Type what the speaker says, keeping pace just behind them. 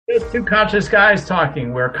Just two conscious guys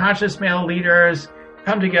talking, where conscious male leaders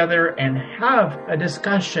come together and have a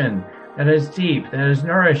discussion that is deep, that is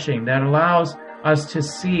nourishing, that allows us to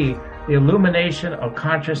see the illumination of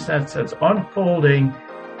consciousness that's unfolding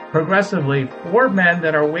progressively for men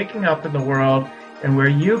that are waking up in the world, and where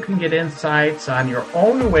you can get insights on your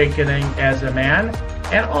own awakening as a man,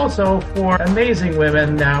 and also for amazing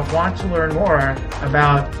women that want to learn more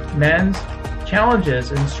about men's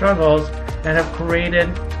challenges and struggles that have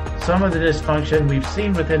created some of the dysfunction we've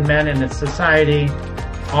seen within men in its society,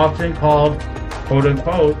 often called, quote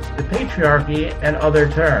unquote, the patriarchy and other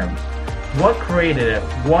terms. What created it?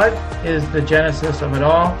 What is the genesis of it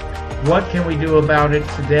all? What can we do about it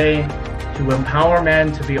today to empower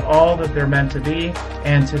men to be all that they're meant to be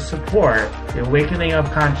and to support the awakening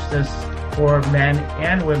of consciousness for men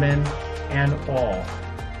and women and all?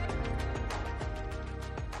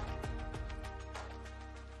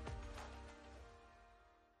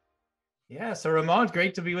 Yeah, so Raamon,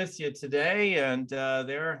 great to be with you today, and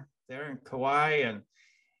they're in Kauai, and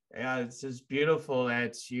yeah, it's just beautiful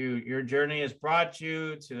that your journey has brought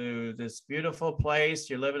you to this beautiful place.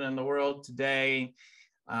 You're living in the world today,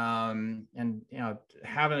 and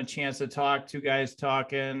having a chance to talk, two guys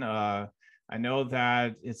talking. I know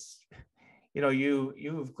that it's.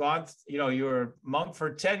 You've gone, you were a monk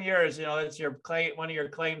for 10 years, that's your claim, one of your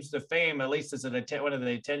claims to fame, at least as one of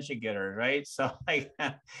the attention getters, right? So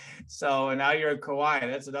and now you're in Kauai,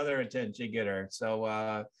 that's another attention getter. So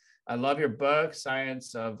I love your book,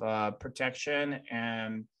 Science of Protection,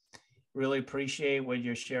 and really appreciate what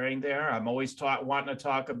you're sharing there. I'm always wanting to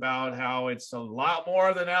talk about how it's a lot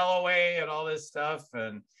more than LOA and all this stuff.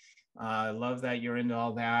 And I love that you're into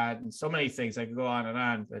all that and so many things. I could go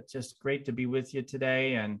on, but just great to be with you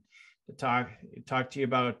today and to talk to you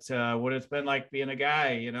about what it's been like being a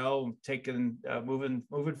guy,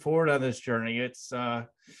 moving forward on this journey. It's I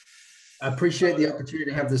appreciate the opportunity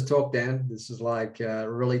to have this talk, Dan. This is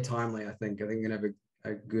really timely. I think we're gonna have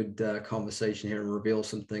a good conversation here and reveal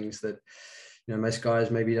some things that most guys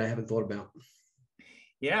maybe they haven't thought about.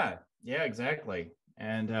 Yeah, exactly.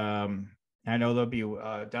 And I know there'll be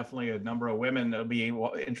definitely a number of women that'll be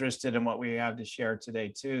interested in what we have to share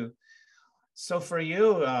today too. So for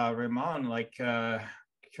you, Raamon,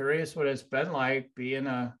 curious what it's been like being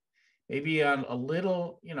maybe on a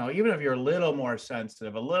little, even if you're a little more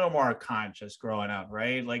sensitive, a little more conscious growing up,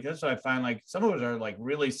 right? Like that's what I find. Some of us are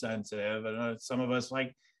really sensitive, and some of us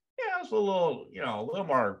it's a little, a little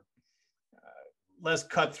more. Less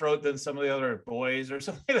cutthroat than some of the other boys or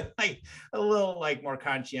something, a little more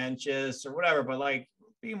conscientious or whatever, but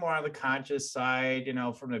being more on the conscious side,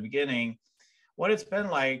 from the beginning, what it's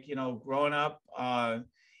been like, growing up,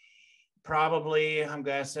 probably, I'm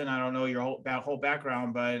guessing, I don't know your whole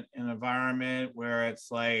background, but an environment where it's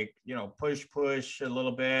push a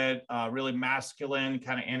little bit, really masculine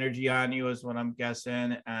kind of energy on you is what I'm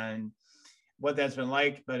guessing. And what that's been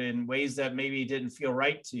like, but in ways that maybe didn't feel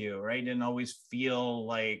right to you, right? Didn't always feel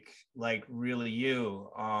like really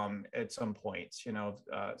you at some points,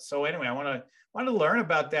 So anyway, I want to learn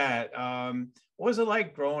about that. What was it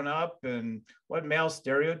like growing up, and what male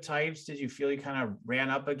stereotypes did you feel you kind of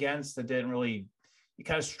ran up against that you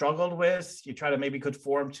kind of struggled with? You try to maybe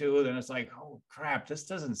conform to, then it's oh crap, this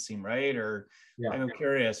doesn't seem right. Or yeah. I'm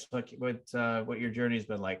curious what your journey's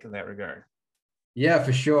been like in that regard. Yeah,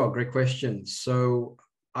 for sure. Great question. So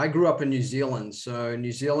I grew up in New Zealand. So in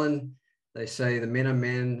New Zealand, they say the men are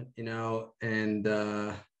men, and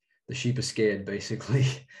the sheep are scared, basically.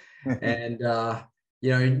 And,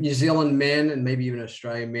 New Zealand men and maybe even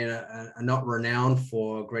Australian men are not renowned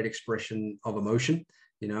for great expression of emotion.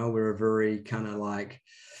 We're a very kind of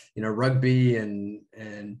rugby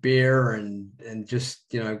and beer and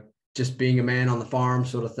just being a man on the farm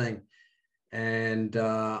sort of thing. And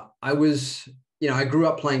I grew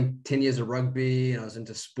up playing 10 years of rugby, and I was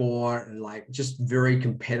into sport and just very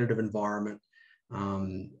competitive environment,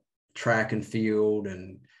 track and field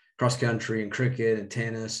and cross country and cricket and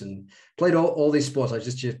tennis, and played all these sports. I was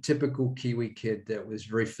just your typical Kiwi kid that was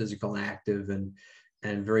very physical and active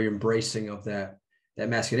and very embracing of that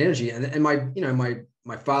masculine energy. And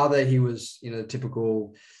my father, he was,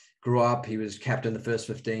 typical, grew up, he was captain of the first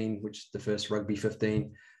 15, which is the first rugby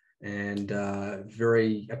 15. And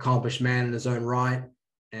very accomplished man in his own right,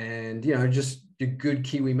 and just a good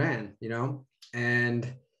Kiwi man, and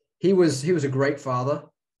he was a great father.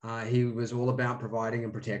 He was all about providing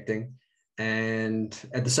and protecting, and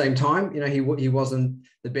at the same time, he wasn't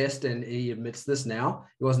the best, and he admits this now.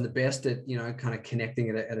 He wasn't the best at kind of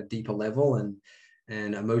connecting at a deeper level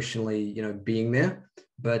and emotionally, being there.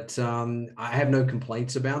 But I have no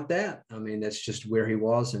complaints about that. I mean, that's just where he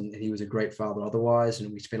was, and he was a great father otherwise.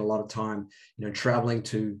 And we spent a lot of time, traveling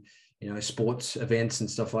to, sports events and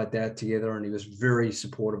stuff like that together. And he was very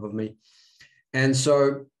supportive of me. And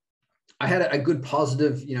so I had a good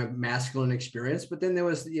positive, masculine experience. But then there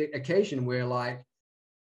was the occasion where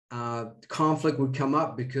conflict would come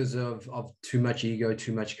up because of too much ego,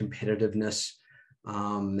 too much competitiveness.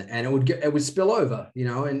 And it would spill over,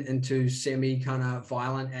 into semi kind of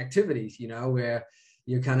violent activities, where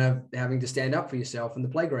you're kind of having to stand up for yourself in the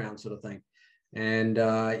playground sort of thing. And,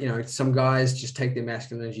 some guys just take their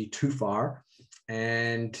masculine energy too far.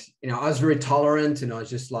 And, I was very tolerant, and I was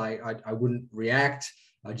just like, I wouldn't react.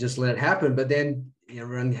 I just let it happen. But then,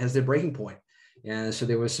 everyone has their breaking point. And so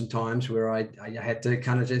there were some times where I had to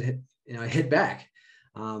kind of just, hit back.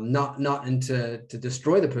 Not to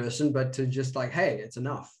destroy the person, but to just like, hey, it's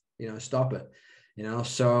enough, stop it,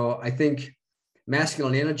 So I think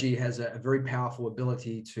masculine energy has a very powerful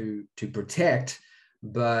ability to protect,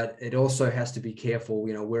 but it also has to be careful,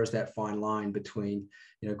 where's that fine line between,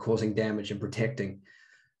 causing damage and protecting.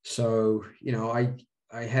 So,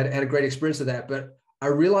 I had a great experience of that, but I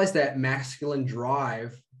realized that masculine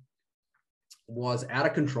drive was out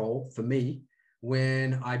of control for me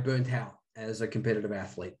when I burnt out as a competitive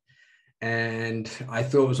athlete. And I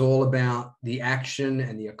thought it was all about the action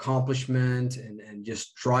and the accomplishment and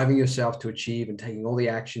just driving yourself to achieve and taking all the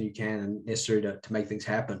action you can and necessary to make things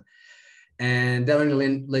happen. And that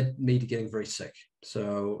only led me to getting very sick.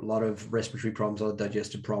 So a lot of respiratory problems, a lot of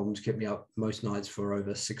digestive problems, kept me up most nights for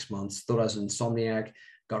over 6 months. Thought I was an insomniac,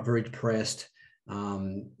 got very depressed.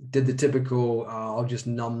 Did the typical I'll just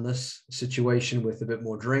numb this situation with a bit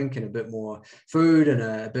more drink and a bit more food and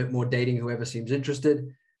a bit more dating whoever seems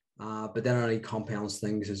interested, but that only compounds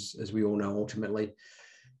things, as we all know, ultimately.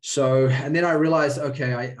 So, and then I realized,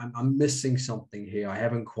 okay, I'm missing something here. I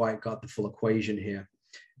haven't quite got the full equation here,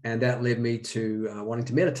 and that led me to wanting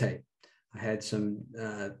to meditate. I had some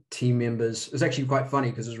team members. It was actually quite funny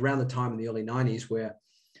because it was around the time in the early 90s where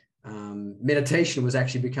meditation was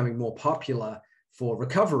actually becoming more popular for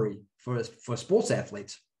recovery for sports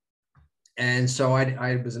athletes. And so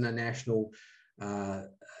I was in a national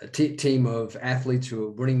team of athletes who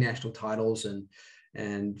were winning national titles,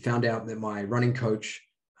 and found out that my running coach,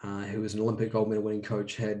 who was an Olympic gold medal winning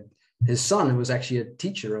coach, had his son who was actually a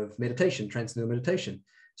teacher of meditation, transcendental meditation.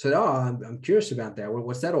 So, I'm curious about that.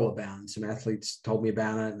 What's that all about? And some athletes told me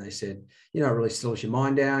about it, and they said, it really slows your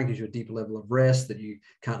mind down, gives you a deeper level of rest that you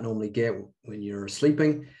can't normally get when you're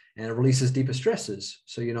sleeping, and it releases deeper stresses.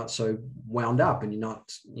 So you're not so wound up, and you're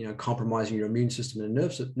not, compromising your immune system and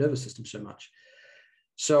nervous system so much.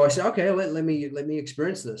 So I said, okay, let me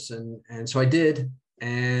experience this. And so I did.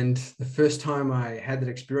 And the first time I had that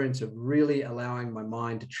experience of really allowing my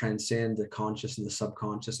mind to transcend the conscious and the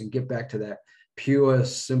subconscious and get back to that pure,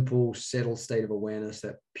 simple, settled state of awareness,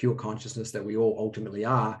 that pure consciousness that we all ultimately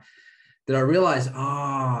are, that I realized,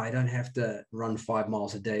 I don't have to run 5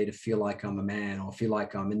 miles a day to feel like I'm a man or feel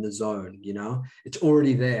like I'm in the zone, it's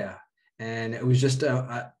already there. And it was just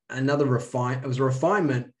another it was a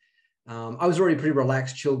refinement. I was already a pretty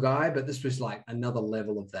relaxed, chill guy, but this was like another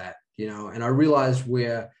level of that, and I realized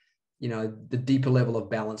where, the deeper level of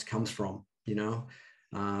balance comes from,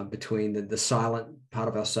 between the silent part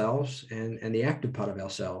of ourselves and the active part of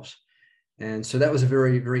ourselves. And so that was a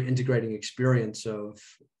very, very integrating experience of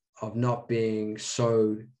not being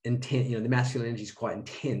so intense. The masculine energy is quite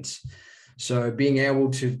intense. So being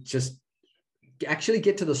able to just actually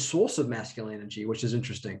get to the source of masculine energy, which is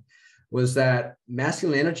interesting, was that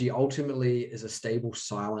masculine energy ultimately is a stable,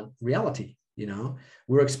 silent reality.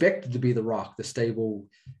 We're expected to be the rock, the stable,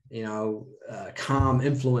 calm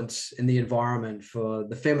influence in the environment for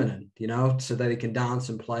the feminine, so that they can dance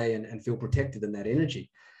and play and feel protected in that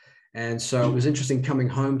energy. And so it was interesting coming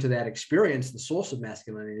home to that experience, the source of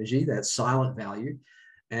masculine energy, that silent value,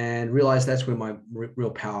 and realize that's where my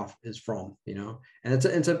real power is from, and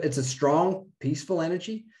it's a strong, peaceful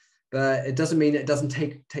energy, but it doesn't mean it doesn't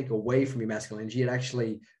take away from your masculine energy. It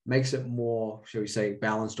actually makes it more, shall we say,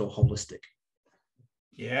 balanced or holistic.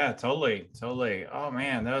 Yeah, totally. Oh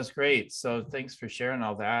man, that was great. So thanks for sharing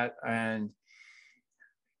all that. And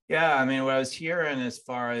yeah, I mean, what I was hearing as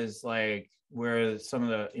far as like where some of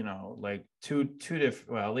the, like two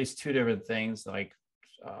different, well, at least two different things like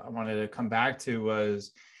I wanted to come back to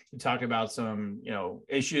was you talked about some,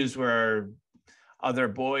 issues where other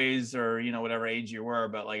boys or, whatever age you were,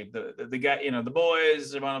 but like the guy, the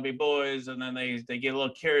boys, they want to be boys, and then they get a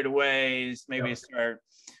little carried away, maybe start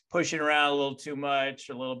pushing around a little too much,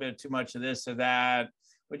 a little bit too much of this or that,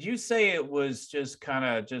 would you say it was just kind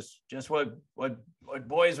of just what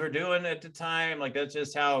boys were doing at the time? Like that's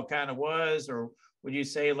just how it kind of was? Or would you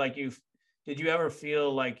say like did you ever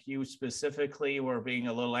feel like you specifically were being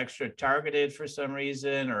a little extra targeted for some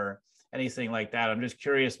reason or anything like that? I'm just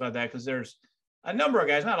curious about that because there's a number of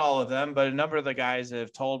guys, not all of them, but a number of the guys that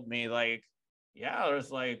have told me like, yeah, there's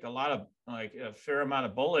like a lot of like a fair amount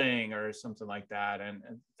of bullying or something like that and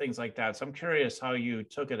things like that. So I'm curious how you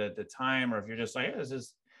took it at the time, or if you're just like, hey, this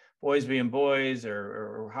is boys being boys,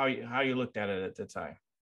 or how you looked at it at the time.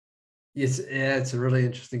 Yes, yeah, it's a really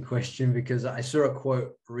interesting question because I saw a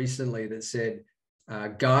quote recently that said,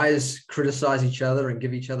 guys criticize each other and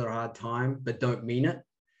give each other a hard time, but don't mean it.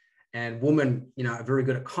 And women, are very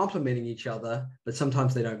good at complimenting each other, but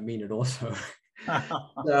sometimes they don't mean it also.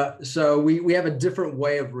 So we have a different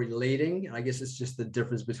way of relating. I guess it's just the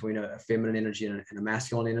difference between a feminine energy and a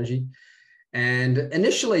masculine energy. And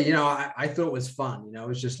initially, I thought it was fun. It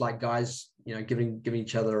was just like guys, giving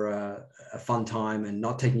each other a fun time and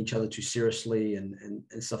not taking each other too seriously and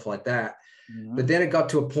stuff like that. Mm-hmm. But then it got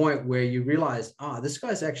to a point where you realize, this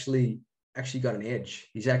guy's actually got an edge.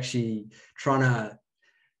 He's actually trying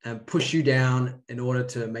to push you down in order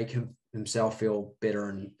to make himself feel better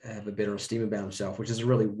and have a better esteem about himself, which is a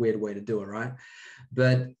really weird way to do it, right?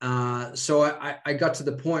 But so I got to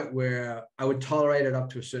the point where I would tolerate it up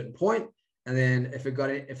to a certain point. And then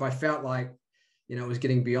if I felt like, it was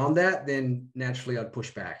getting beyond that, then naturally I'd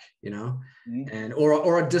push back, mm-hmm. and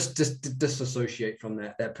or I'd just disassociate from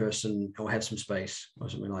that person or have some space or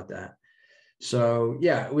something like that. So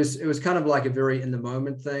yeah, it was kind of like a very in the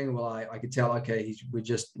moment thing. Well, I could tell, okay, we're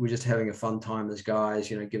just having a fun time as guys,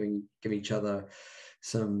 giving each other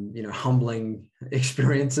some, humbling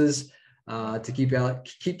experiences to keep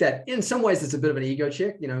that. In some ways, it's a bit of an ego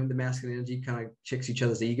check. The masculine energy kind of checks each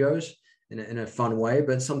other's egos in a fun way,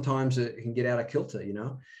 but sometimes it can get out of kilter,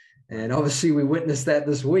 and obviously we witnessed that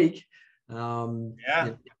this week.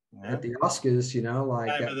 At the Oscars, like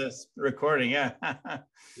time of this recording, yeah.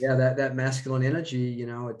 Yeah, that masculine energy,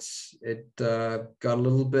 it got a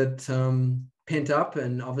little bit pent up,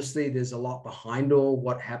 and obviously there's a lot behind all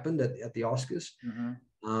what happened at the Oscars.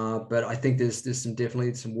 Mm-hmm. But I think there's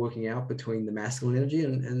definitely some working out between the masculine energy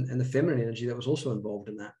and the feminine energy that was also involved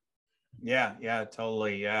in that. Yeah,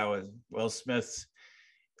 totally. Yeah, with Will Smith's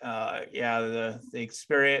the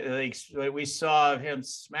experience we saw him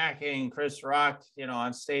smacking Chris Rock,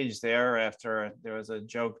 on stage there after there was a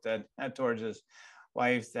joke that towards his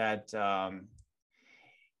wife that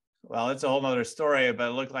it's a whole nother story, but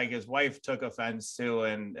it looked like his wife took offense to,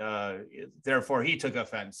 and therefore he took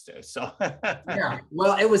offense to. So yeah,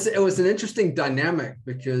 well, it was an interesting dynamic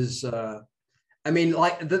because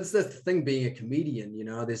like that's the thing, being a comedian,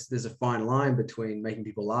 there's a fine line between making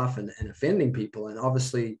people laugh and offending people. And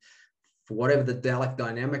obviously, for whatever the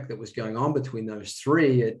dynamic that was going on between those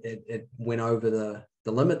three, it went over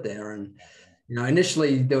the limit there. And,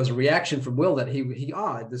 initially there was a reaction from Will that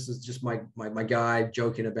this is just my guy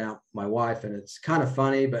joking about my wife, and it's kind of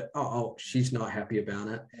funny, but she's not happy about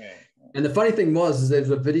it. Yeah. And the funny thing is there's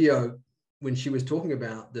a video when she was talking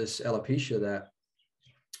about this alopecia that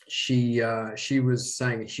she was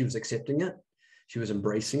saying she was accepting it, she was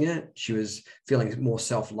embracing it, she was feeling more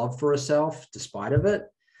self-love for herself despite of it,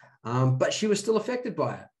 but she was still affected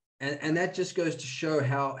by it, and that just goes to show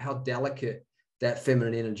how delicate that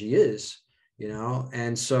feminine energy is,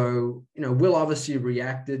 and so Will obviously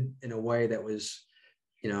reacted in a way that was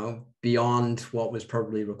beyond what was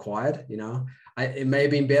probably required. It may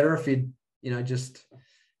have been better if he'd just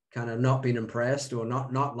kind of not been impressed or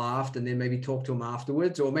not laughed, and then maybe talk to him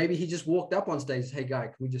afterwards, or maybe he just walked up on stage and said, hey guy,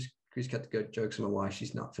 can we just cut the jokes on my wife,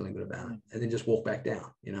 she's not feeling good about it, and then just walk back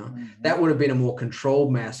down. Mm-hmm. That would have been a more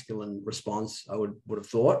controlled masculine response, I would have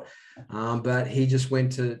thought, but he just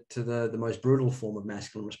went to the most brutal form of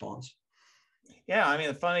masculine response. Yeah, I mean,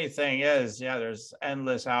 the funny thing is, there's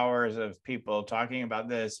endless hours of people talking about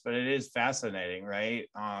this, but it is fascinating, right?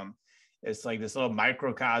 It's like this little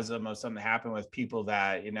microcosm of something that happened with people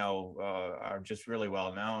that, are just really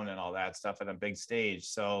well known and all that stuff on a big stage.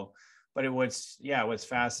 So, but what's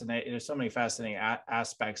fascinating, there's so many fascinating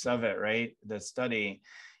aspects of it, right? The study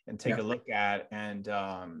and take a look at. And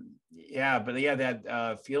that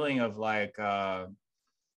feeling of like,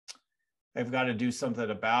 I've got to do something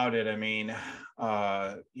about it. I mean,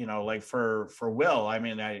 like for Will, I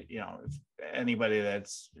mean, if anybody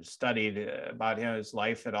that's studied about his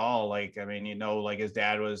life at all, like, I mean, like his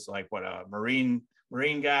dad was like a Marine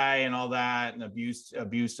Marine guy and all that, and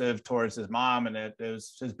abusive towards his mom. And it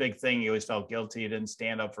was his big thing. He always felt guilty. He didn't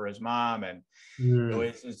stand up for his mom. And he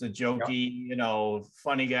always was a jokey, you know,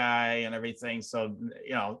 funny guy and everything. So,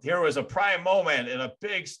 you know, here was a prime moment in a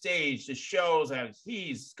big stage to show that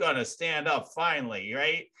he's going to stand up finally,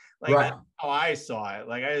 right? Like, that's how I saw it.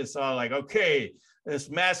 Like, I just saw like, okay,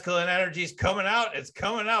 this masculine energy is coming out. It's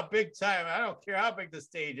coming out big time. I don't care how big the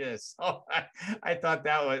stage is. So I thought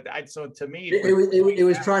that was, so to me, it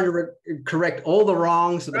was trying to correct all the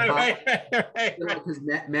wrongs of the past. Right. Because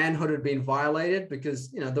manhood had been violated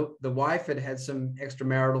because, you know, the wife had some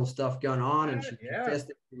extramarital stuff going on, and she confessed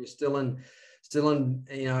that she was still in,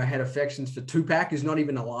 you know, had affections for Tupac, who's not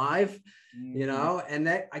even alive. You know, and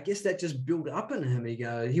that, I guess that just built up in him.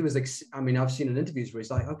 He was, I mean, I've seen in interviews where he's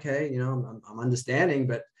like, okay, you know, I'm understanding,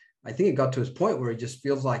 but I think it got to his point where he just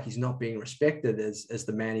feels like he's not being respected as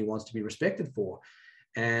the man he wants to be respected for.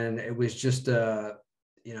 And it was just,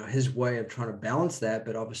 you know, his way of trying to balance that,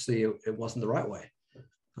 but obviously it wasn't the right way,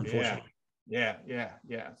 unfortunately. Yeah.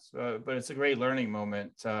 So, but it's a great learning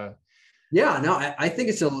moment. Yeah, no, I think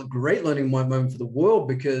it's a great learning moment for the world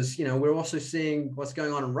because, you know, we're also seeing what's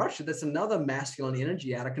going on in Russia. That's another masculine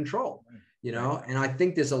energy out of control, you know, and I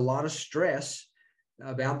think there's a lot of stress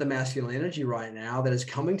about the masculine energy right now that is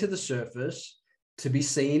coming to the surface to be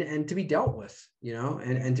seen and to be dealt with, you know,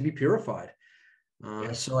 and to be purified.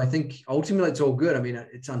 So I think ultimately it's all good. I mean,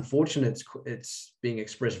 it's unfortunate it's being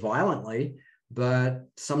expressed violently, but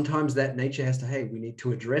sometimes that nature has to, hey, we need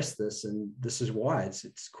to address this, and this is why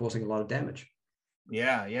it's causing a lot of damage.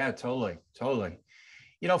 Yeah, totally.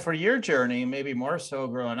 You know, for your journey, maybe more so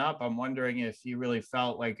growing up, I'm wondering if you really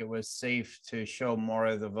felt like it was safe to show more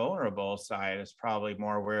of the vulnerable side. It's probably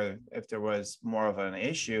more where if there was more of an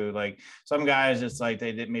issue, like some guys, it's like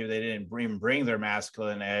they didn't even bring their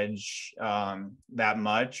masculine edge that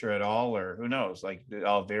much or at all, or who knows, like it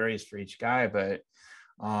all varies for each guy. But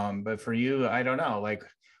for you, I don't know, like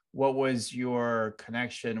what was your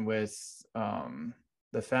connection with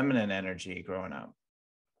the feminine energy growing up?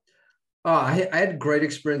 I had great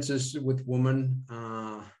experiences with women.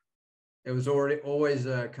 It was always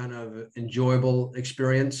a kind of enjoyable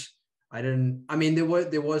experience. I mean,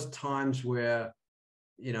 there was times where,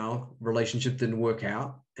 you know, relationship didn't work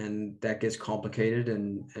out, and that gets complicated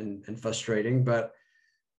and frustrating. But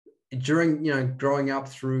during, you know, growing up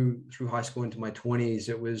through high school into my 20s,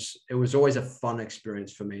 it was always a fun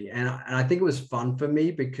experience for me. And I think it was fun for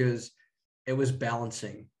me because it was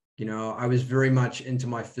balancing. You know, I was very much into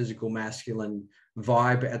my physical masculine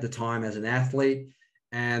vibe at the time as an athlete.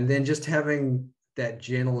 And then just having that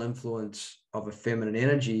gentle influence of a feminine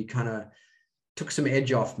energy kind of took some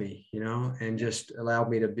edge off me, you know, and just allowed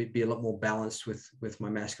me to be a lot more balanced with my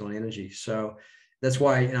masculine energy. So that's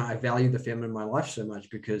why, you know, I value the feminine in my life so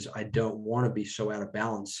much, because I don't want to be so out of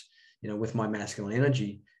balance, you know, with my masculine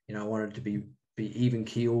energy. You know, I want it to be even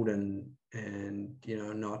keeled and, you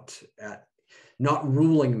know, not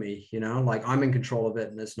ruling me, you know, like I'm in control of it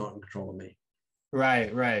and it's not in control of me.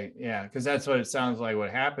 Right. Yeah. Cause that's what it sounds like what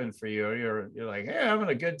happened for you. You're like, hey, I'm having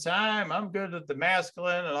a good time. I'm good at the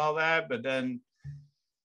masculine and all that. But then,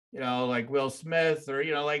 you know, like Will Smith, or,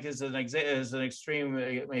 you know, like is an extreme,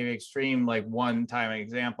 maybe extreme, like one time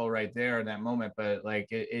example right there in that moment, but like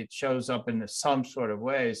it shows up in some sort of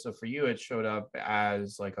way. So for you, it showed up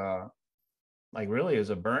as really as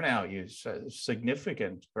a burnout,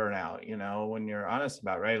 significant burnout, you know, when you're honest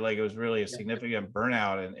about it, right? Like it was really a significant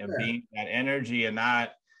burnout, and being that energy and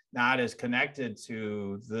not as connected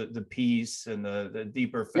to the peace and the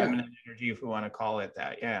deeper feminine energy, if we want to call it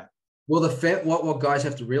that. Yeah. Well, what guys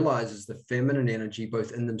have to realize is the feminine energy,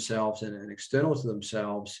 both in themselves and external to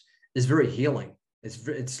themselves, is very healing.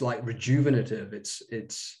 It's like rejuvenative.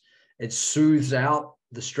 It soothes out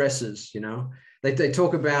the stresses, you know. They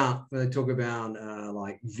talk about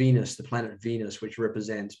like Venus, the planet Venus, which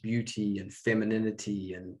represents beauty and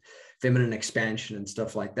femininity and feminine expansion and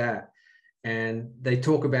stuff like that. And they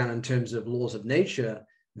talk about, in terms of laws of nature,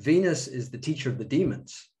 Venus is the teacher of the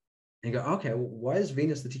demons. And you go, okay, well, why is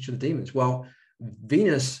Venus the teacher of the demons? Well,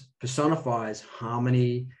 Venus personifies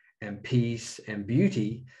harmony and peace and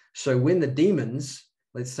beauty. So when the demons,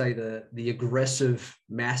 let's say the aggressive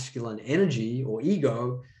masculine energy or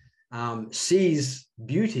ego, sees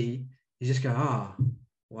beauty, you just go,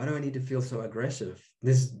 why do I need to feel so aggressive?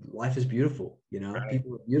 This life is beautiful, you know, right.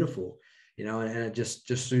 People are beautiful, you know, and it just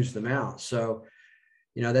soothes them out. So,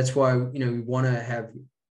 you know, that's why, you know, we want to have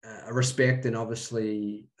a respect and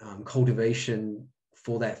obviously cultivation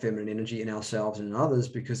for that feminine energy in ourselves and in others,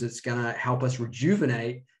 because it's going to help us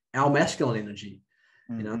rejuvenate our masculine energy,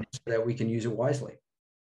 you know, so that we can use it wisely.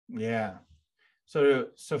 Yeah.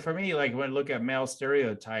 So for me, like when I look at male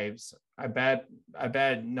stereotypes, I bet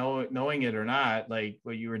knowing it or not, like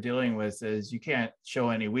what you were dealing with is you can't show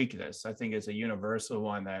any weakness. I think it's a universal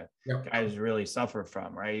one that guys really suffer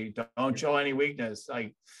from, right? Don't show any weakness.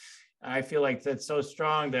 Like I feel like that's so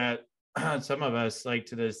strong that some of us, like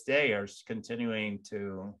to this day, are continuing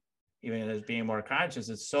to, even as being more conscious,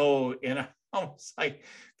 it's so almost like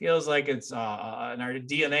feels like it's in our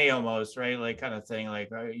DNA almost, right? Like kind of thing, like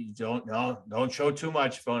you don't show too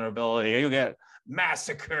much vulnerability, you get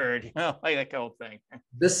massacred, you know, like that whole thing.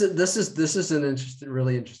 This is an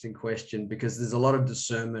really interesting question, because there's a lot of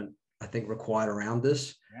discernment, I think, required around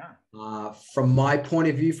this. From my point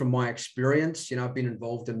of view, from my experience, you know, I've been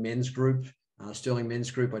involved in men's group, Sterling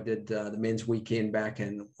Men's Group. I did the men's weekend back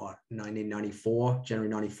in 1994, January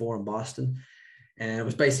 94 in Boston. And it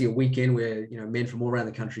was basically a weekend where, you know, men from all around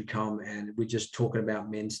the country come, and we're just talking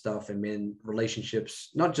about men stuff and men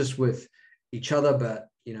relationships, not just with each other, but,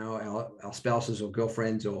 you know, our spouses or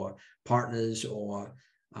girlfriends or partners or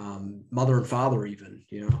mother and father even,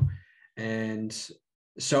 you know. And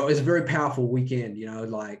so it's a very powerful weekend, you know,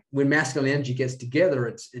 like when masculine energy gets together,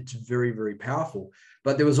 it's very, very powerful.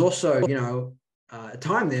 But there was also, you know, a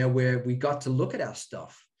time there where we got to look at our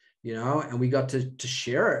stuff, you know, and we got to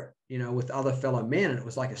share it, you know, with other fellow men. And it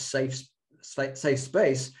was like a safe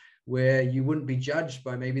space where you wouldn't be judged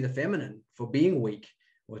by maybe the feminine for being weak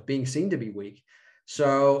or being seen to be weak.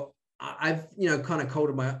 So I've, you know, kind of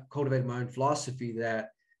cultivated my own philosophy that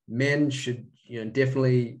men should, you know,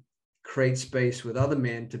 definitely create space with other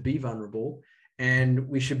men to be vulnerable, and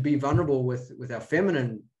we should be vulnerable with our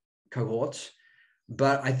feminine cohorts,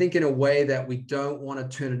 but I think in a way that we don't want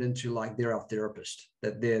to turn it into like they're our therapist,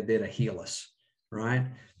 that they're there to heal us, right?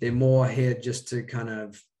 They're more here just to kind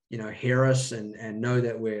of, you know, hear us and know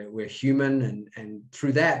that we're human, and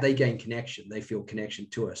through that they gain connection, they feel connection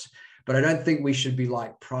to us. But I don't think we should be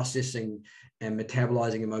like processing and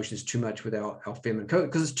metabolizing emotions too much with our feminine cohort,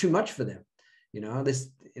 because it's too much for them. You know, this,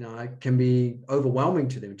 you know, it can be overwhelming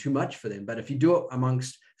to them, too much for them. But if you do it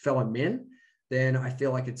amongst fellow men, then I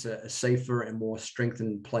feel like it's a safer and more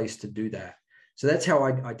strengthened place to do that. So that's how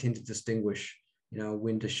I tend to distinguish, you know,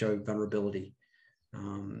 when to show vulnerability,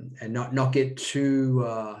 and not get too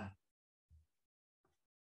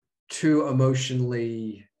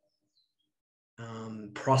emotionally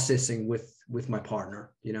processing with my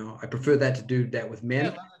partner. You know, I prefer that to do that with men.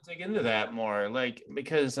 Yeah, let's dig into that more, like,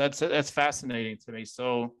 because that's fascinating to me.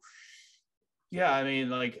 So yeah, I mean,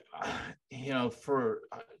 like, you know,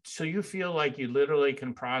 so you feel like you literally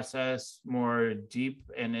can process more deep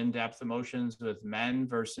and in-depth emotions with men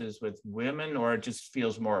versus with women, or it just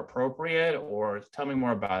feels more appropriate, or tell me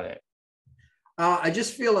more about it. I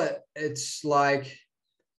just feel it's like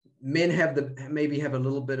men maybe have a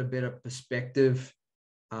little bit of better perspective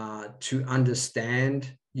to understand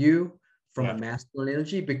you from a masculine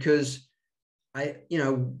energy, because you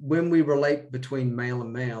know, when we relate between male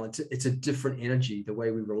and male, it's a different energy, the way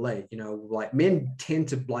we relate. You know, like men tend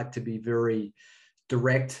to like to be very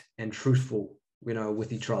direct and truthful, you know,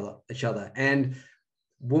 with each other. And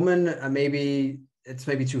women are maybe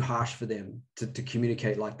too harsh for them to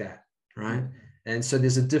communicate like that, right? And so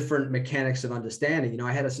there's a different mechanics of understanding. You know,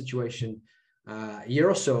 I had a situation a year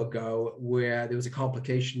or so ago where there was a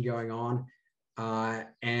complication going on,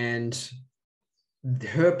 and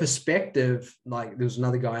her perspective, like there was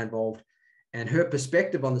another guy involved, and her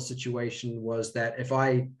perspective on the situation was that if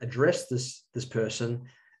I addressed this person,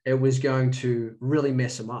 it was going to really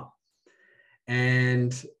mess him up.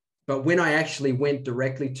 But when I actually went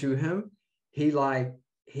directly to him, he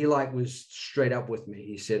was straight up with me.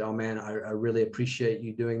 He said, "Oh man, I really appreciate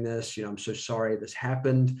you doing this. You know, I'm so sorry this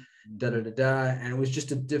happened, da da da da." And it was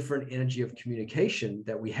just a different energy of communication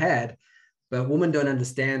that we had. But women don't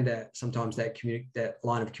understand that sometimes that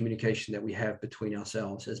line of communication that we have between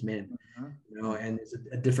ourselves as men, you know, and there's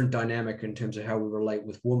a different dynamic in terms of how we relate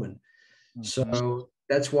with women. So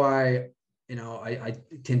that's why, you know, I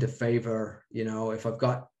tend to favor, you know, if I've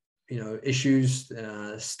got, you know, issues,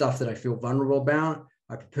 stuff that I feel vulnerable about,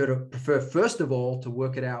 I prefer first of all to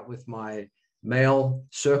work it out with my male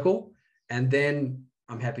circle, and then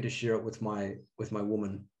I'm happy to share it with my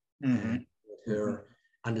woman and with her.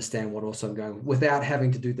 Understand what also I'm going, without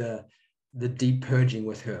having to do the deep purging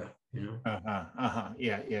with her, you know.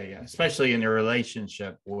 Yeah, especially in your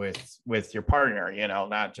relationship with your partner, you know,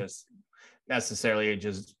 not just necessarily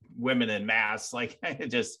just women in mass, like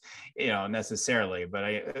just, you know, necessarily, but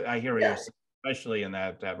I hear what you're saying, especially in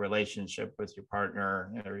that relationship with your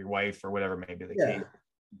partner or your wife or whatever may be the case.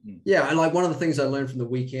 Yeah, and like one of the things I learned from the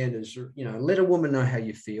weekend is, you know, let a woman know how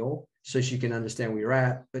you feel so she can understand where you're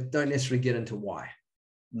at, but don't necessarily get into why.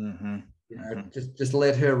 You know, just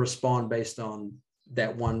let her respond based on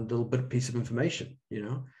that one little bit piece of information. You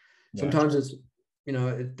know, sometimes it's, you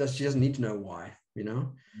know, she doesn't need to know why. You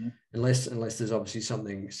know, unless there's obviously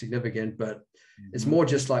something significant. But it's more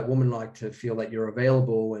just like women like to feel that you're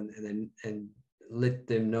available, and let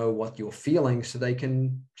them know what you're feeling, so they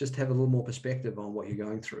can just have a little more perspective on what you're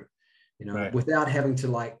going through. You know, without having to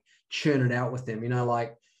like churn it out with them. You know,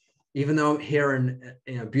 like, even though here in,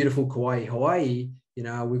 you know, beautiful Kauai, Hawaii, you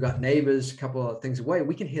know, we've got neighbors a couple of things away,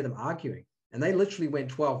 we can hear them arguing, and they literally went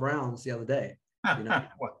 12 rounds the other day. You know,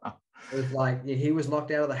 wow. It was like he was locked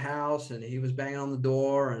out of the house, and he was banging on the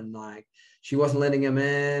door, and like she wasn't letting him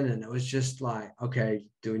in, and it was just like, okay,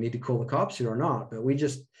 do we need to call the cops here or not? But we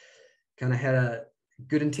just kind of had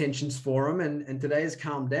good intentions for him, and today has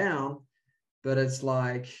calmed down. But it's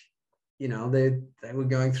like, you know, they were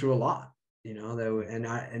going through a lot. You know, they were,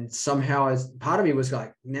 and somehow, as part of me was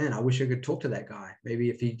like, man, I wish I could talk to that guy. Maybe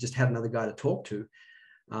if he just had another guy to talk to,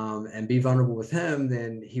 and be vulnerable with him,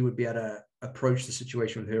 then he would be able to approach the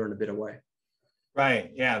situation with her in a better way.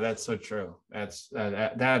 Right. Yeah, that's so true. That's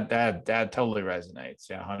that totally resonates.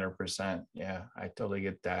 Yeah, 100%. Yeah, I totally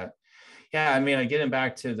get that. Yeah, I mean, getting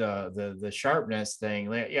back to the sharpness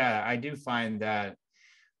thing. Yeah, I do find that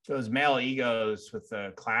those male egos with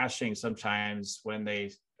the clashing sometimes, when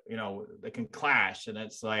they, you know, they can clash, and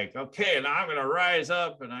it's like, okay, and I'm going to rise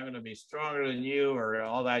up, and I'm going to be stronger than you, or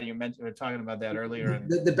all that you mentioned. We were talking about that earlier. And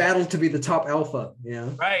the battle to be the top alpha. Yeah.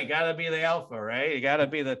 Right. Got to be the alpha, right? You got to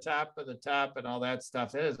be the top of the top, and all that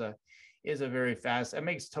stuff. It is a very fast, it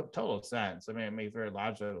makes total sense. I mean, it makes very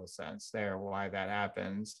logical sense there why that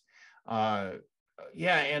happens.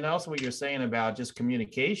 Yeah. And also what you're saying about just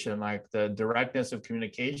communication, like the directness of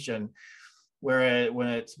communication, where when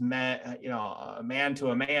it's you know, a man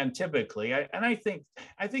to a man, typically, I think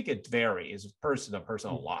it varies person to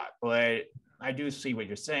person a lot, but I do see what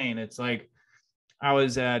you're saying. It's like, I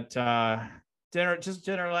was at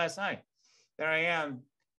dinner last night. There I am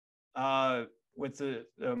with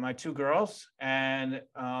my two girls and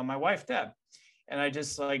my wife Deb, and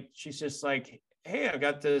she's just like, hey, I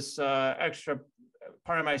got this extra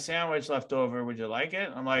part of my sandwich left over. Would you like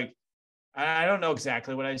it? I'm like, I don't know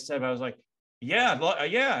exactly what I said, but I was like, yeah,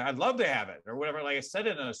 I'd love to have it, or whatever. Like, I said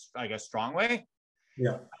it in a strong way.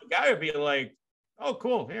 Yeah. The guy would be like, oh,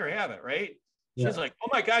 cool, here, have it, right? She's like, oh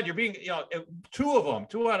my God, you're being, you know,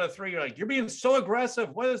 two out of three, you're like, you're being so aggressive.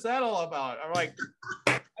 What is that all about? I'm like,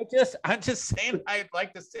 I'm just saying, I'd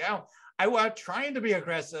like to say, I'm not trying to be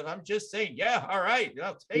aggressive. I'm just saying, yeah, all right,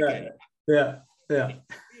 I'll take it. Yeah.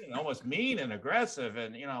 Almost mean and aggressive.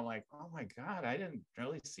 And, you know, I'm like, oh my God, I didn't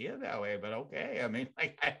really see it that way, but okay. I mean,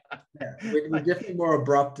 we're definitely more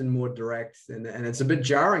abrupt and more direct, and it's a bit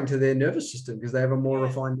jarring to their nervous system, because they have a more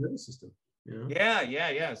refined nervous system. You know?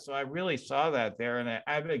 Yeah. So I really saw that there, and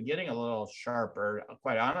I've been getting a little sharper,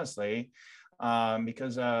 quite honestly,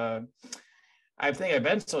 because I think I've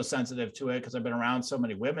been so sensitive to it because I've been around so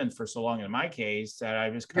many women for so long in my case, that I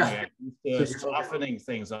just kind of used to softening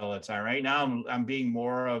things all the time. Right now, I'm being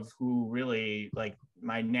more of who really, like,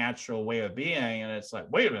 my natural way of being, and it's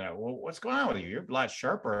like, wait a minute, what's going on with you? You're a lot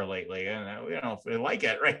sharper lately, and you know, if you like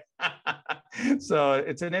it, right? So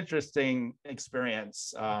it's an interesting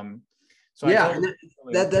experience. So yeah,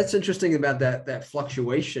 that's interesting about that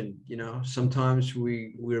fluctuation. You know, sometimes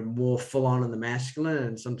we're more full on in the masculine,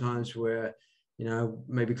 and sometimes we're, you know,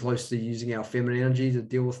 maybe close to using our feminine energy to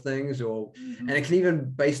deal with things, or and it can even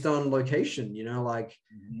based on location. You know, like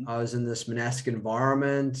I was in this monastic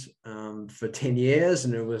environment for 10 years,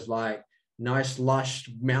 and it was like nice lush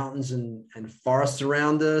mountains and forests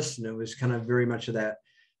around us, and it was kind of very much of that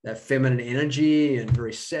feminine energy, and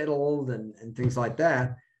very settled and things like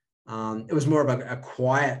that. It was more of a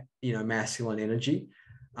quiet, you know, masculine energy.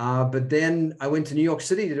 But then I went to New York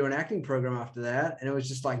City to do an acting program after that, and it was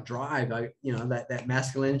just like drive. You know, that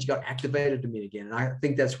masculine energy got activated to me again, and I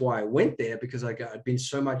think that's why I went there, because I'd been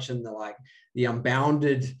so much in the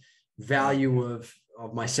unbounded value of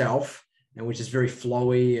myself, and which is very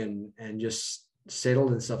flowy and just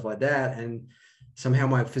settled and stuff like that. And somehow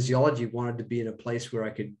my physiology wanted to be in a place where I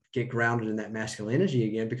could get grounded in that masculine energy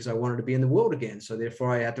again, because I wanted to be in the world again. So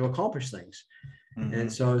therefore I had to accomplish things.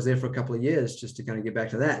 And so I was there for a couple of years just to kind of get back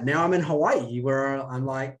to that. Now I'm in Hawaii, where I'm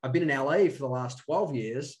like, I've been in LA for the last 12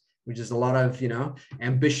 years, which is a lot of, you know,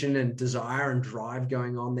 ambition and desire and drive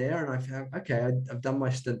going on there. And I found, okay, I've done my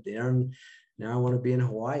stint there, and now I want to be in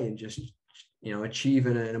Hawaii and just, you know, achieve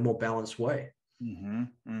in a more balanced way.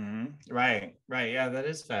 Right. Yeah, that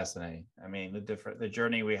is fascinating. I mean, the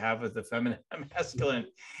journey we have with the feminine and masculine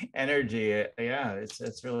energy. Yeah,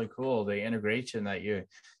 it's really cool. The integration that you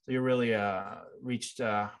really reached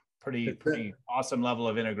pretty awesome level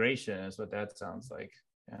of integration is what that sounds like.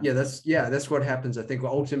 That's what happens. I think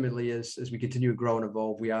ultimately as we continue to grow and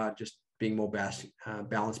evolve, we are just being more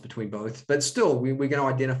balanced between both, but still we're going to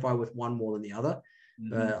identify with one more than the other.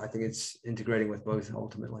 I think it's integrating with both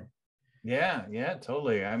ultimately. Yeah,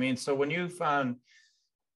 totally. I mean, so when you found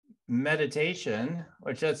meditation,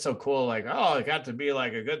 which that's so cool, like, oh, it got to be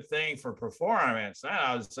like a good thing for performance.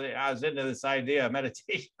 I was into this idea of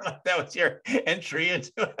meditation. That was your entry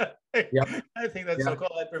into it. Yep. I think that's so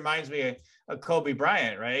cool. That reminds me of Kobe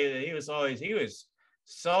Bryant, right? He was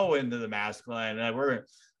so into the masculine. And we're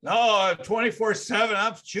 24/7.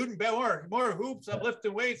 I'm shooting more hoops. I'm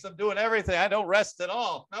lifting weights. I'm doing everything. I don't rest at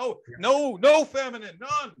all. No feminine,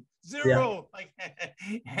 none. Zero. Like,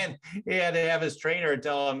 and he had to have his trainer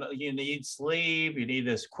tell him, you need sleep, you need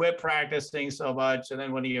to quit practicing so much. And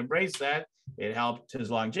then when he embraced that, it helped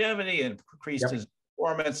his longevity and increased his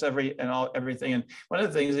performance, everything. And one of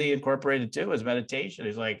the things he incorporated too was meditation.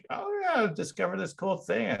 He's like, oh yeah, discover this cool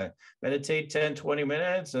thing. I meditate 10, 20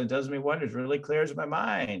 minutes and it does me wonders, really clears my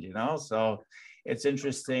mind, So it's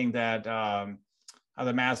interesting that how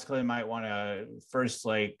the masculine might want to first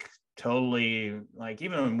totally,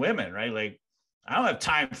 even women, right? Like, I don't have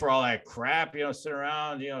time for all that crap, sitting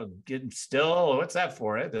around, getting still. What's that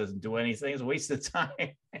for? It doesn't do anything. It's a waste of time.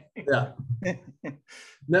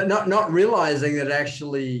 Not realizing that it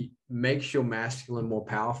actually makes your masculine more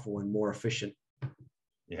powerful and more efficient.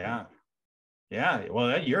 Well,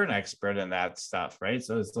 you're an expert in that stuff, right?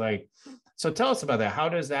 So it's so tell us about that. How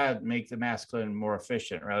does that make the masculine more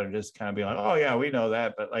efficient, rather than just kind of be like, oh yeah, we know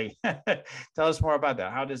that, but tell us more about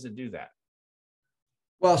that. How does it do that?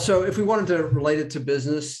 Well, so if we wanted to relate it to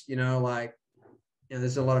business,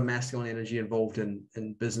 there's a lot of masculine energy involved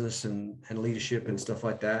in business and leadership and stuff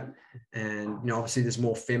like that. And, obviously there's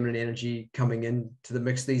more feminine energy coming into the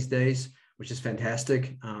mix these days, which is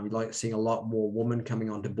fantastic. We like seeing a lot more women coming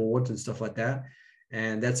onto boards and stuff like that.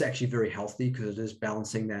 And that's actually very healthy because it is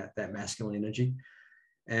balancing that masculine energy.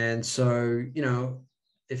 And so,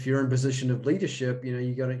 if you're in a position of leadership,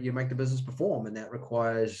 you make the business perform, and that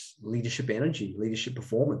requires leadership energy, leadership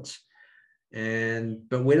performance.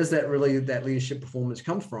 But where does that leadership performance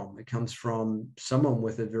come from? It comes from someone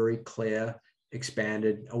with a very clear,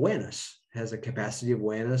 expanded awareness, has a capacity of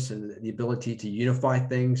awareness and the ability to unify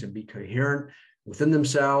things and be coherent within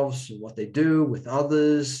themselves and what they do with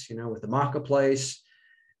others, with the marketplace,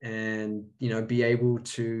 and, be able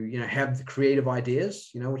to, have the creative ideas,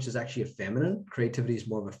 which is actually a feminine. Creativity is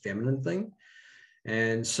more of a feminine thing.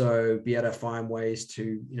 And so be able to find ways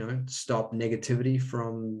to, stop negativity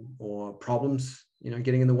or problems,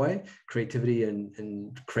 getting in the way, creativity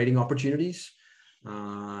and creating opportunities.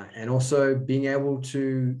 And also being able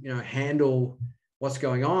to, handle what's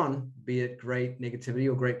going on, be it great negativity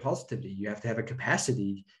or great positivity. You have to have a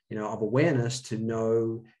capacity, of awareness to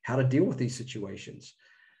know how to deal with these situations.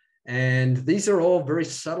 And these are all very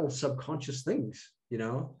subtle subconscious things,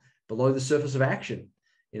 below the surface of action,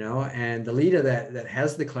 and the leader that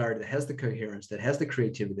has the clarity, that has the coherence, that has the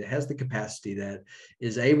creativity, that has the capacity, that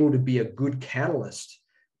is able to be a good catalyst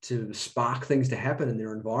to spark things to happen in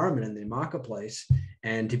their environment and their marketplace,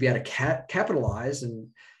 and to be able to capitalize. And,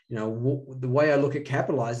 the way I look at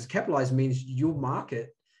capitalize means your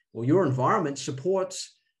market or your environment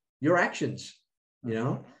supports your actions,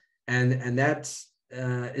 and that's,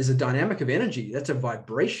 is a dynamic of energy. That's a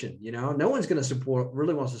vibration. No one's going to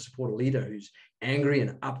really wants to support a leader who's angry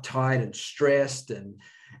and uptight and stressed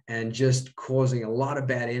and just causing a lot of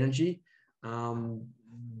bad energy.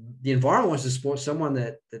 The environment wants to support someone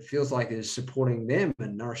that feels like is supporting them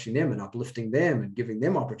and nourishing them and uplifting them and giving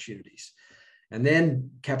them opportunities. And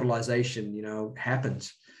then capitalization,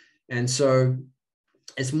 happens. And so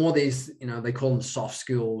it's more these, they call them soft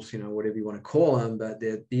skills, whatever you want to call them, but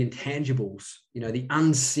they're the intangibles, the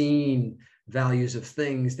unseen values of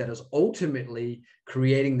things that is ultimately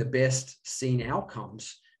creating the best seen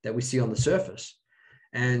outcomes that we see on the surface.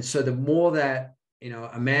 And so the more that,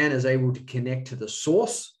 a man is able to connect to the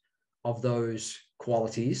source of those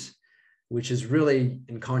qualities, which is really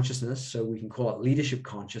in consciousness, so we can call it leadership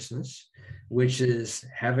consciousness, which is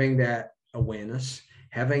having that awareness,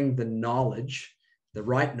 having the knowledge, the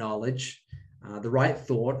right knowledge, the right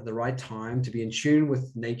thought at the right time, to be in tune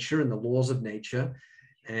with nature and the laws of nature,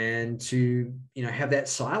 and to, have that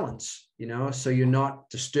silence, so you're not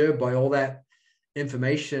disturbed by all that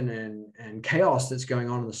information and chaos that's going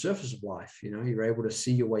on the surface of life. You're able to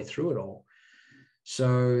see your way through it all.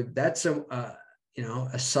 So that's a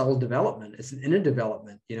subtle development. It's an inner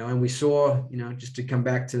development, and we saw, just to come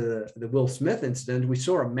back to the Will Smith incident, we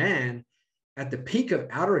saw a man at the peak of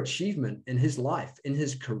outer achievement in his life, in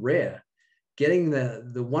his career, getting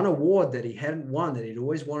the one award that he hadn't won, that he'd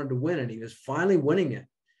always wanted to win, and he was finally winning it,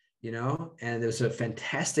 and there was a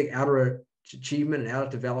fantastic outer achievement and outer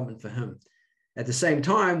development for him. At the same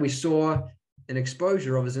time, we saw an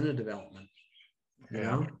exposure of his inner development,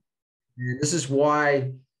 And this is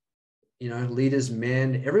why, leaders,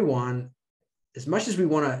 men, everyone, as much as we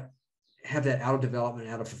want to have that outer development,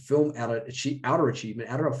 outer fulfillment, outer achievement,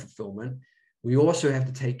 outer fulfillment, we also have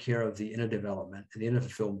to take care of the inner development and the inner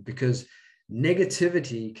fulfillment, because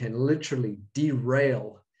negativity can literally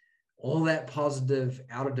derail all that positive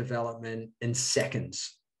outer development in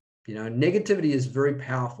seconds. Negativity is very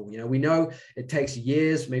powerful. We know it takes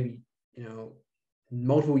years, maybe,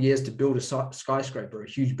 multiple years to build a skyscraper, a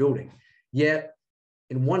huge building. Yet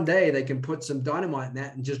in one day, they can put some dynamite in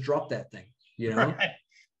that and just drop that thing,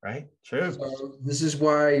 Right. True. So this is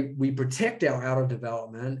why we protect our outer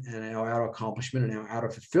development and our outer accomplishment and our outer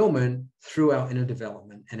fulfillment through our inner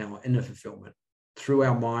development and our inner fulfillment, through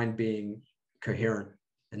our mind being coherent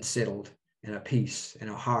and settled and at peace, and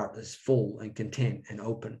our heart is full and content and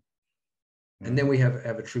open. And then we have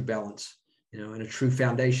a true balance, and a true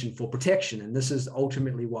foundation for protection. And this is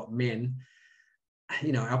ultimately what men,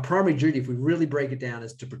 our primary duty, if we really break it down,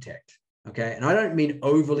 is to protect. Okay. And I don't mean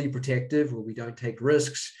overly protective, where we don't take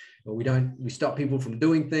risks, or we stop people from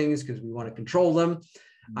doing things because we want to control them.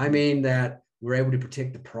 I mean that we're able to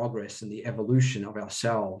protect the progress and the evolution of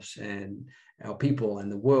ourselves and our people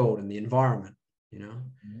and the world and the environment,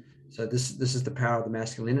 So this is the power of the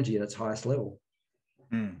masculine energy at its highest level.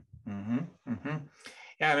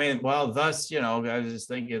 Yeah, I mean, well, thus, I was just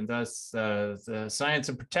thinking, thus the science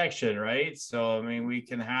of protection, right? So, I mean, we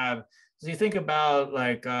can have, so you think about,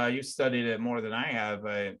 like, you studied it more than I have,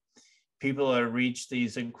 but people that reach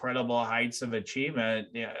these incredible heights of achievement,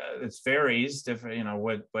 it varies different,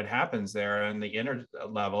 what happens there on the inner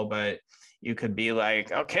level, but you could be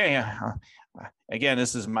like, okay, again,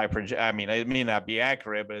 this is my project. I mean, it may not be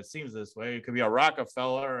accurate, but it seems this way. It could be a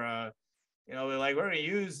Rockefeller, we're like, we're going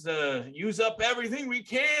to use up everything we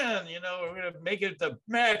can, we're going to make it the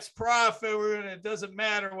max profit. It doesn't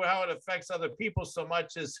matter how it affects other people so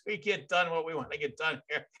much as we get done what we want to get done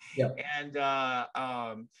here. Yeah. And,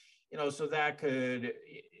 so that could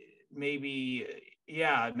maybe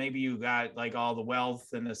you got like all the wealth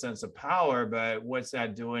and the sense of power, but what's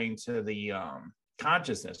that doing to the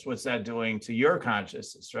consciousness? What's that doing to your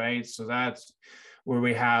consciousness, right? So that's where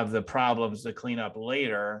we have the problems to clean up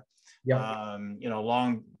later. Yeah.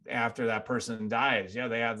 Long after that person dies. Yeah,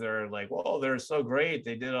 they have their, like, whoa, they're so great,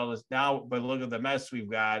 they did all this now, but look at the mess we've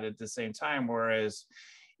got at the same time. Whereas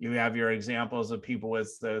you have your examples of people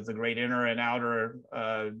with the great inner and outer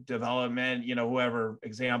development, whoever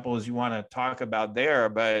examples you want to talk about there,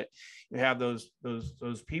 but you have those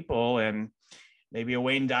people, and maybe a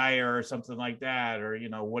Wayne Dyer or something like that, or,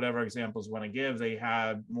 whatever examples you want to give, they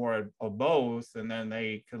have more of both. And then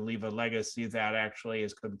they can leave a legacy that actually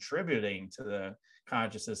is contributing to the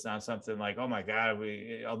consciousness, not something like, oh my God,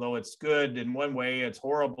 although it's good in one way, it's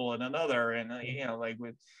horrible in another. And,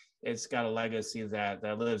 it's got a legacy that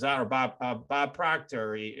lives on. Or Bob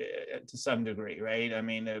Proctor, to some degree, right? I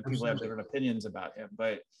mean, people have different opinions about him,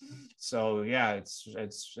 but so yeah, it's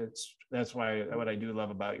that's why what I do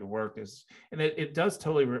love about your work is, and it does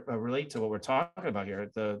totally relate to what we're talking about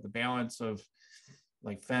here, the balance of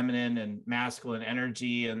like feminine and masculine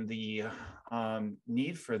energy and the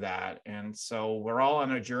need for that. And so we're all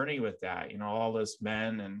on a journey with that, all us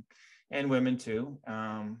men and women too.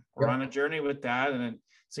 We're on a journey with that, and it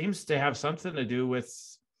seems to have something to do with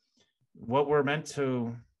what we're meant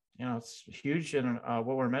to, it's huge, and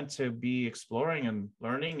what we're meant to be exploring and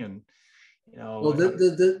learning. And well,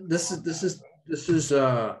 this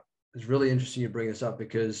is really interesting you bring this up,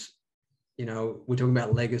 because we're talking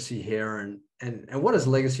about legacy here, and what is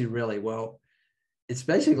legacy really? Well, it's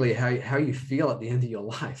basically how you feel at the end of your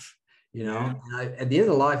life. At the end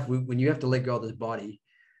of life, when you have to let go of this body,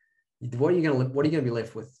 what are you going to be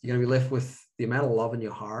left with? You're going to be left with the amount of love in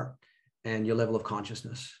your heart and your level of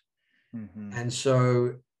consciousness. And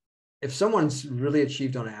so if someone's really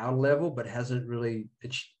achieved on an outer level, but hasn't really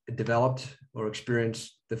developed or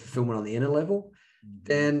experienced the fulfillment on the inner level,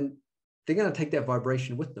 then they're going to take that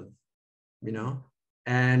vibration with them,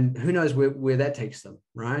 and who knows where that takes them.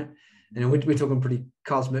 Right. And we're talking pretty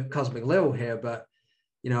cosmic level here, but,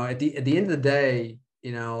 at the end of the day,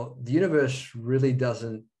 the universe really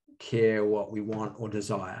doesn't care what we want or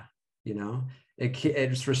desire.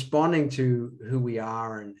 It's responding to who we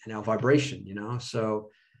are and our vibration.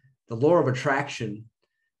 So the law of attraction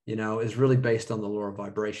is really based on the law of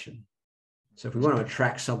vibration. So if we want to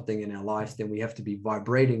attract something in our life, then we have to be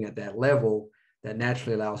vibrating at that level that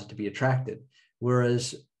naturally allows it to be attracted.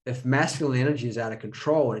 Whereas if masculine energy is out of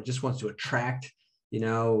control and it just wants to attract,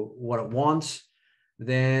 what it wants,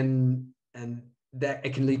 then, and that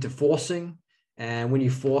it can lead to forcing. And when you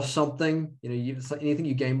force something, it's like anything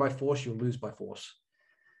you gain by force, you'll lose by force.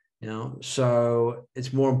 So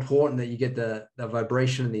it's more important that you get the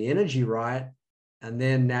vibration and the energy right. And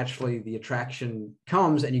then naturally the attraction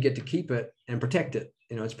comes and you get to keep it and protect it.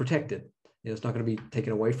 It's protected. It's not going to be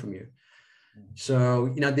taken away from you.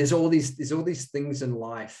 So, there's all these things in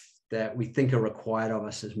life that we think are required of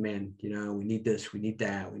us as men. We need this, we need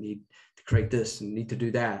that, we need to create this and need to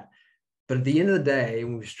do that. But at the end of the day,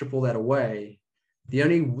 when we strip all that away, there's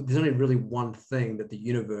only really one thing that the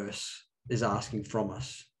universe is asking from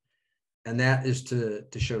us. And that is to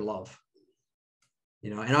show love.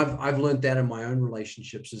 And I've learned that in my own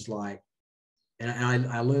relationships is like, and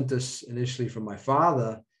I learned this initially from my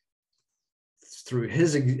father through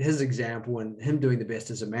his example and him doing the best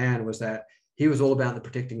as a man, was that he was all about the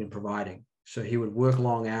protecting and providing. So he would work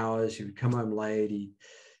long hours, he would come home late,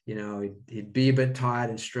 he'd be a bit tired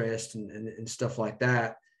and stressed and stuff like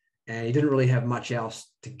that. And he didn't really have much else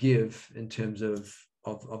to give in terms of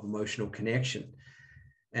emotional connection.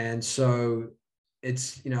 And so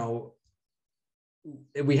it's,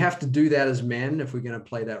 we have to do that as men if we're going to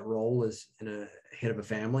play that role as head of a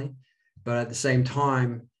family. But at the same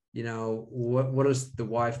time, what does the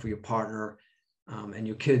wife or your partner and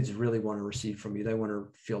your kids really want to receive from you? They want to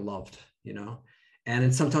feel loved, and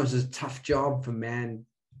it's sometimes a tough job for a man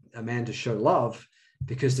to show love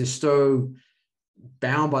because they're so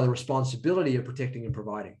bound by the responsibility of protecting and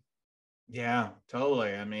providing. Yeah,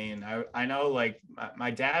 totally. I mean, I know like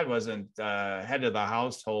my dad wasn't head of the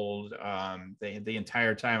household the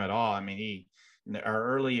entire time at all. I mean, in our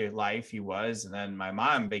early life he was, and then my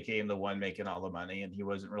mom became the one making all the money, and he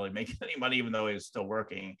wasn't really making any money, even though he was still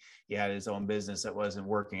working. He had his own business that wasn't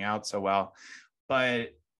working out so well.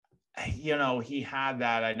 But, he had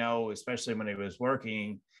that, I know, especially when he was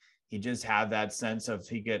working, he just had that sense of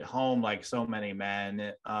he get home like so many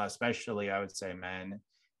men, especially I would say men.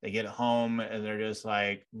 They get home and they're just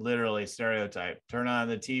like literally stereotype. Turn on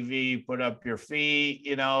the TV, put up your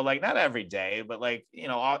feet, like not every day, but like,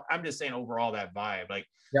 I'm just saying overall that vibe, like,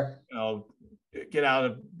 yep. Get out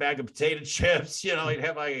a bag of potato chips, you'd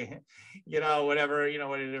have like, whatever you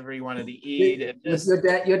wanted to eat. And just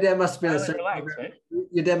your dad must be on the same relax, program. right?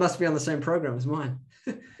 Your dad must be on the same program as mine.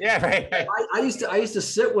 Yeah, right. I used to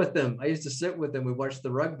sit with them. We watched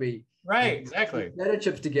the rugby. Right, exactly. Potato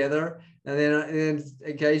chips together, and then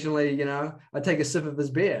occasionally, I'd take a sip of his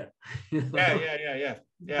beer. Yeah.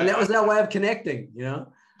 And that was our way of connecting,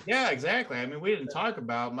 Yeah, exactly. I mean, we didn't talk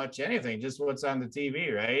about much anything, just what's on the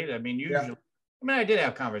TV, right? I mean, usually, yeah. I mean, I did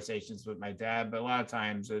have conversations with my dad, but a lot of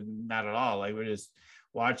times not at all. Like we're just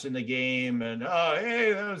watching the game and, oh,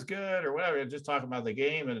 hey, that was good or whatever. Just talking about the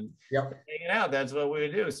game and hanging out. That's what we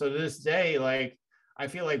would do. So to this day, like, I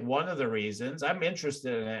feel like one of the reasons I'm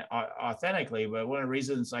interested in it authentically, but one of the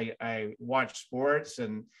reasons I watch sports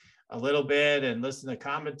and a little bit and listen to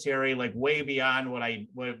commentary, like way beyond what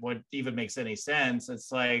even makes any sense.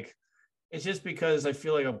 It's like, it's just because I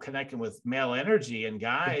feel like I'm connecting with male energy and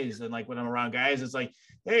guys. And like when I'm around guys, it's like,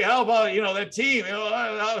 hey, how about, that team,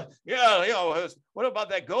 what about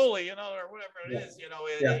that goalie, or whatever it is,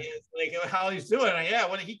 it's like how he's doing. And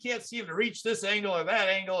when he can't seem to reach this angle or that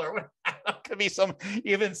angle or what, it could be some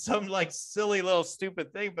like silly little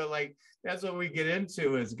stupid thing, but like, that's what we get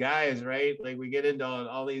into as guys, right? Like we get into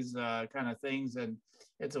all these kind of things, and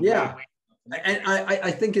it's a way. And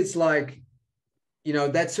I think it's like,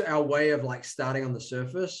 that's our way of like starting on the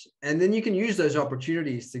surface, and then you can use those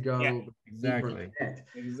opportunities to go exactly.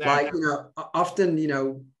 Like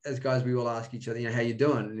often as guys we will ask each other, how you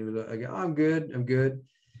doing, and we go, oh, I'm good.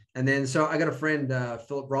 And then so I got a friend,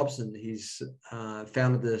 Philip Robson. He's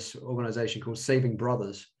founded this organization called Saving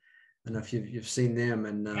Brothers. I don't know if you've seen them.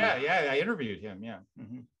 And I interviewed him. Yeah.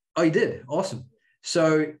 Mm-hmm. Oh, you did? Awesome.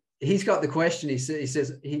 So he's got the question. He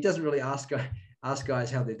says he doesn't really ask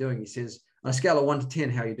guys how they're doing. He says, on a scale of 1 to 10,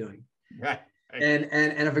 how are you doing? Right. And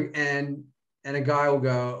a guy will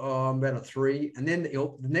go, oh, I'm about a 3. And then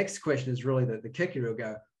the next question is really the kicker. He'll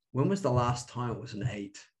go, when was the last time it was an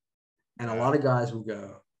 8? And a lot of guys will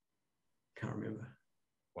go, can't remember.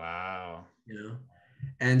 Wow.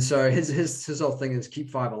 And so his whole thing is keep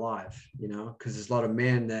 5 alive, because there's a lot of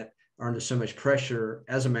men that are under so much pressure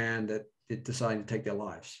as a man that they're deciding to take their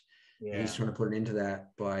lives. Yeah. And he's trying to put an end to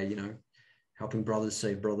that by, helping brothers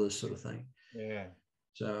save brothers sort of thing. Yeah.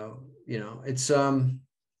 So, it's,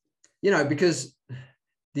 because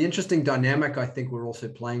the interesting dynamic I think we're also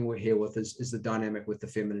playing with here is the dynamic with the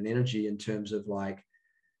feminine energy in terms of like,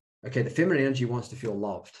 okay, the feminine energy wants to feel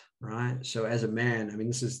loved, right? So as a man, I mean,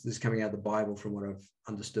 this is coming out of the Bible from what I've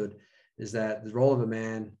understood, is that the role of a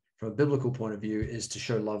man from a biblical point of view is to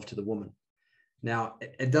show love to the woman. Now,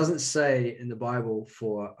 it doesn't say in the Bible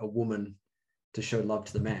for a woman to show love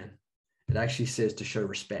to the man. It actually says to show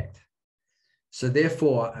respect. So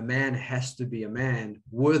therefore, a man has to be a man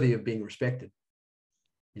worthy of being respected,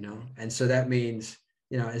 you know? And so that means,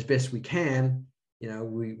 you know, as best we can, you know,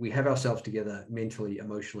 we have ourselves together mentally,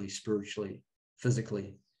 emotionally, spiritually,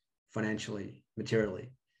 physically, financially,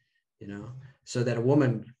 materially, you know, so that a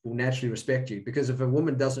woman will naturally respect you. Because if a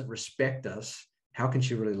woman doesn't respect us, how can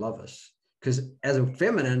she really love us? Because as a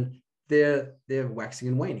feminine, they're waxing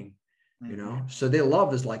and waning, you know, so their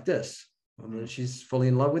love is like this. One minute she's fully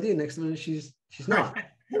in love with you, next minute she's not.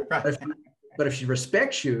 Right. But if she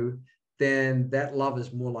respects you, then that love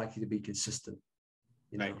is more likely to be consistent,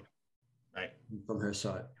 you know, right. From her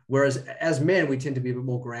side. Whereas as men, we tend to be a bit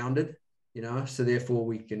more grounded, you know, so therefore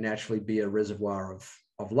we can naturally be a reservoir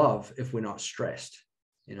of love if we're not stressed,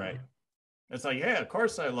 you know. Right. It's like, yeah, of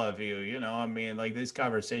course I love you. You know, I mean, like these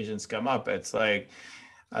conversations come up. It's like,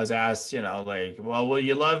 I was asked, you know, like, well, will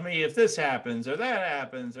you love me if this happens or that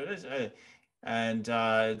happens or this? And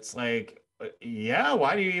it's like, yeah,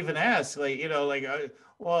 why do you even ask? Like, you know, like,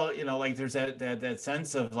 well, you know, like there's that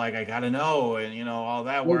sense of like, I got to know and, you know, all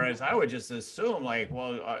that. Whereas I would just assume like,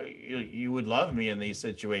 well, you would love me in these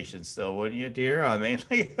situations still, wouldn't you, dear? I mean,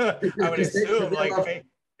 like, I would assume like.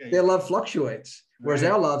 Their love fluctuates, whereas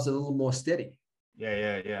our love's a little more steady.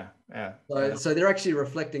 Yeah. So they're actually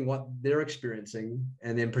reflecting what they're experiencing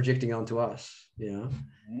and then projecting onto us, you know?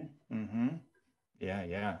 Mm-hmm.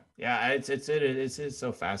 Yeah. It's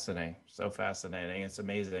so fascinating. It's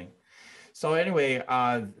amazing. So anyway,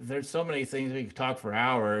 there's so many things we could talk for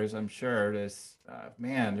hours. I'm sure there's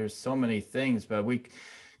so many things, but we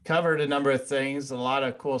covered a number of things, a lot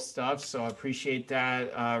of cool stuff. So I appreciate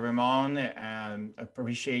that, Raamon, and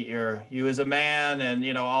appreciate you as a man, and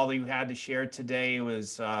you know all that you had to share today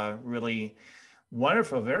was really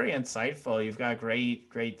wonderful, very insightful. You've got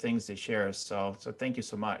great things to share. So thank you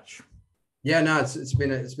so much. Yeah, no, it's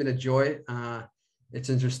been a joy. It's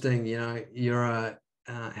interesting, you know. You're a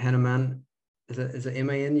Hanneman, is it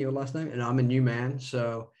M-A-N your last name, and I'm a Newman,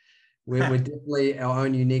 so. We're definitely our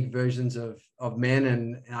own unique versions of men,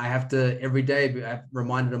 and I have to every day be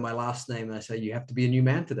reminded of my last name. And I say, you have to be a new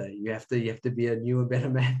man today. You have to be a newer, better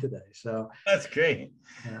man today. So that's great.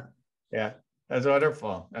 Yeah, that's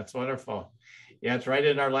wonderful. Yeah, it's right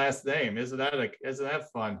in our last name. Isn't that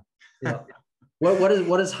fun? Yeah.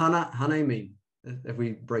 What does Hane mean if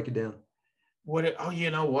we break it down? You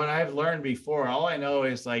know what I've learned before. All I know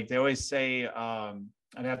is like they always say.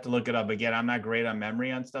 I'd have to look it up again. I'm not great on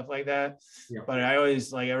memory on stuff like that, but I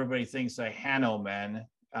always like everybody thinks like Hanuman,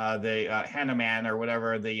 the Hanuman or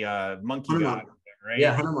whatever, the monkey god, right?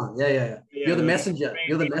 Yeah, Hanuman. Yeah. You're the messenger.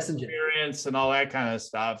 You're the messenger. Experience and all that kind of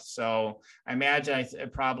stuff. So I imagine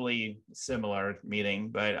probably similar meaning,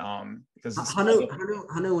 but because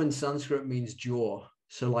Hanu in Sanskrit means jaw.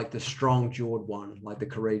 So like the strong-jawed one, like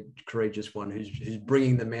the courageous one, who's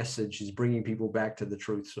bringing the message, who's bringing people back to the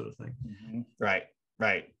truth, sort of thing. Mm-hmm. Right.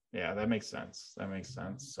 Yeah, that makes sense.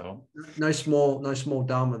 So no small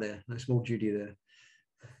dharma there, no small duty there.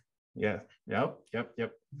 Yeah. Yep.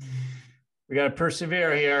 We got to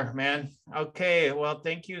persevere here, man. Okay. Well,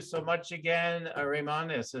 thank you so much again, Raamon.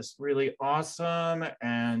 This is really awesome.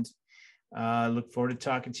 And look forward to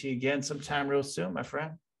talking to you again sometime real soon, my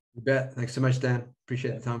friend. You bet. Thanks so much, Dan.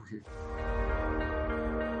 Appreciate the time with you.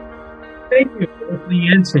 Thank you for listening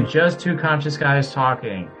in to Just Two Conscious Guys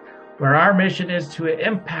Talking, where our mission is to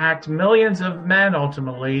impact millions of men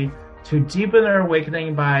ultimately to deepen their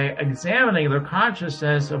awakening by examining their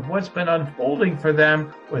consciousness of what's been unfolding for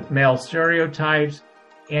them with male stereotypes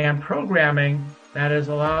and programming that has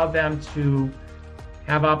allowed them to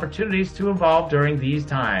have opportunities to evolve during these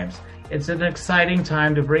times. It's an exciting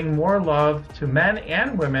time to bring more love to men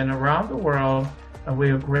and women around the world, and we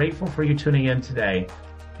are grateful for you tuning in today.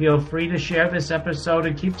 Feel free to share this episode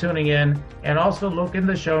and keep tuning in, and also look in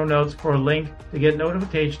the show notes for a link to get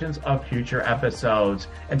notifications of future episodes.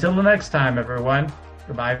 Until the next time, everyone,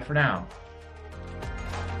 goodbye for now.